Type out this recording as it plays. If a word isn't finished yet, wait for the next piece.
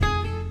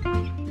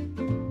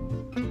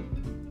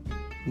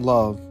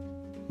love,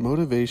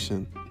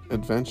 motivation,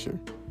 adventure,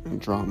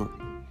 and drama.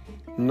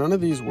 None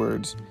of these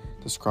words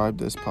describe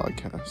this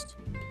podcast.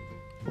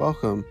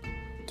 Welcome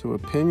to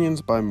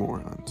Opinions by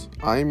Morons.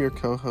 I am your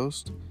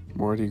co-host,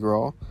 Morty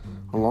Grawl,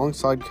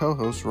 alongside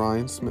co-host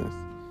Ryan Smith.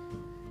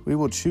 We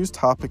will choose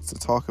topics to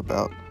talk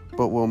about,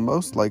 but will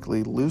most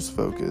likely lose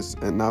focus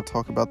and not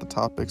talk about the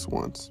topics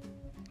once.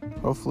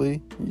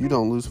 Hopefully, you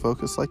don't lose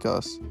focus like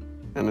us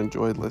and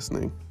enjoy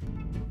listening.